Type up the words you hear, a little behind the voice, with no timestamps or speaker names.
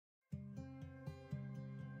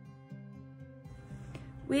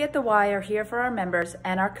We at the Y are here for our members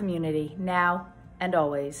and our community now and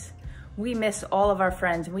always. We miss all of our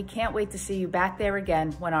friends and we can't wait to see you back there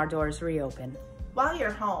again when our doors reopen. While you're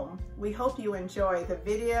home, we hope you enjoy the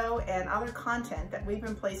video and other content that we've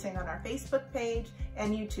been placing on our Facebook page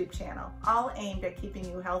and YouTube channel, all aimed at keeping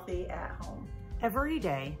you healthy at home. Every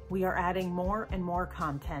day, we are adding more and more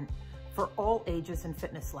content for all ages and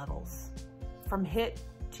fitness levels. From HIIT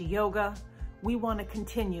to yoga, we want to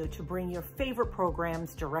continue to bring your favorite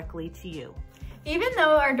programs directly to you. Even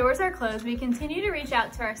though our doors are closed, we continue to reach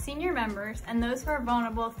out to our senior members and those who are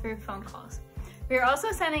vulnerable through phone calls. We are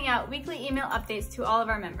also sending out weekly email updates to all of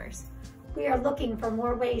our members. We are looking for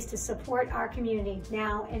more ways to support our community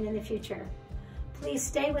now and in the future. Please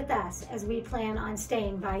stay with us as we plan on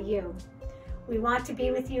staying by you. We want to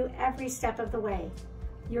be with you every step of the way.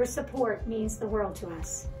 Your support means the world to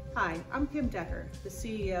us. Hi, I'm Kim Decker, the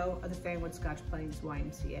CEO of the Fanwood-Scotch Plains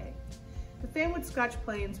YMCA. The Fanwood-Scotch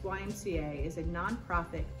Plains YMCA is a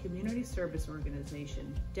nonprofit community service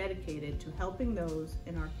organization dedicated to helping those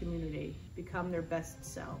in our community become their best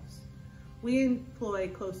selves. We employ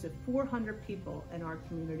close to 400 people in our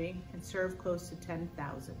community and serve close to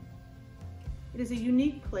 10,000. It is a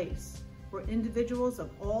unique place where individuals of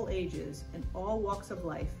all ages and all walks of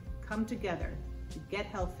life come together to get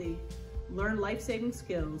healthy, learn life-saving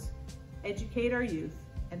skills, educate our youth,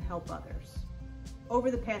 and help others. Over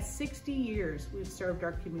the past 60 years, we've served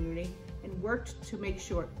our community and worked to make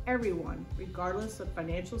sure everyone, regardless of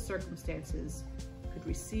financial circumstances, could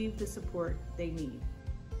receive the support they need.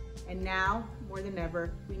 And now, more than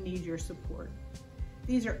ever, we need your support.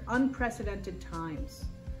 These are unprecedented times,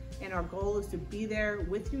 and our goal is to be there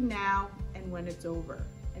with you now and when it's over,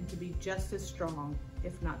 and to be just as strong,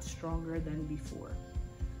 if not stronger than before.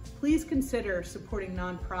 Please consider supporting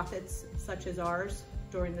nonprofits such as ours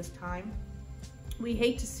during this time. We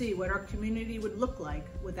hate to see what our community would look like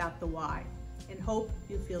without the Y, and hope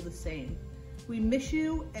you feel the same. We miss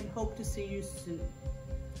you and hope to see you soon.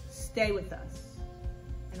 Stay with us.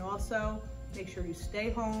 And also, make sure you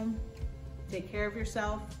stay home, take care of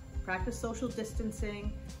yourself, practice social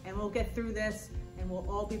distancing, and we'll get through this, and we'll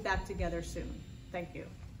all be back together soon. Thank you.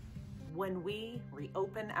 When we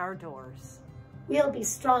reopen our doors, We'll be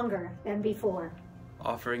stronger than before.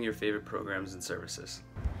 Offering your favorite programs and services.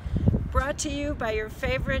 Brought to you by your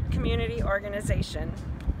favorite community organization.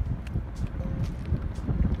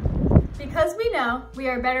 Because we know we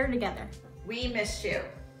are better together. We miss you.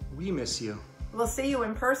 We miss you. We'll see you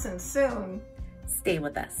in person soon. Stay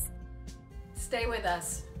with us. Stay with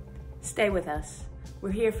us. Stay with us.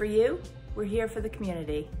 We're here for you. We're here for the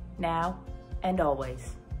community now and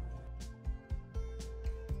always.